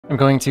I'm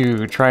going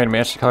to try and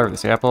match the color of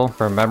this apple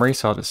from memory,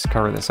 so I'll just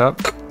cover this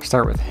up.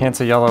 Start with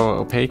Hansa Yellow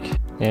Opaque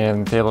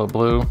and Phthalo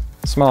Blue.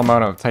 A small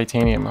amount of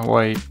Titanium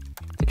White.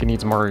 I think it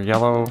needs more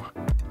yellow.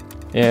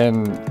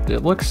 And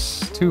it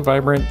looks too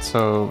vibrant,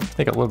 so I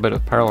think a little bit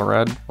of Parallel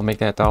Red will make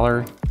that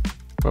duller.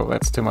 Oh,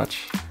 that's too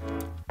much.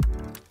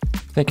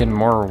 Thinking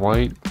more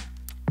white.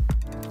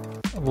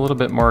 A little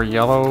bit more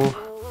yellow.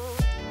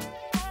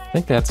 I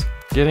think that's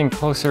getting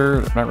closer.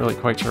 I'm not really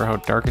quite sure how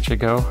dark it should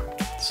go.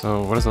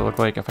 So what does it look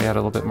like if I add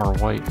a little bit more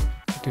white?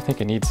 I do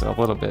think it needs a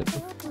little bit.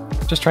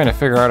 Just trying to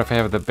figure out if I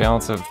have the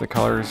balance of the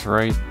colors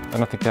right. I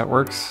don't think that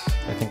works.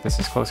 I think this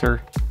is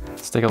closer.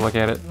 Let's take a look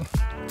at it.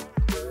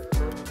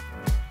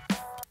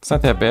 It's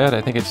not that bad.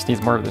 I think it just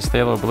needs more of this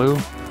phthalo blue.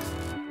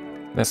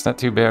 That's not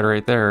too bad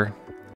right there.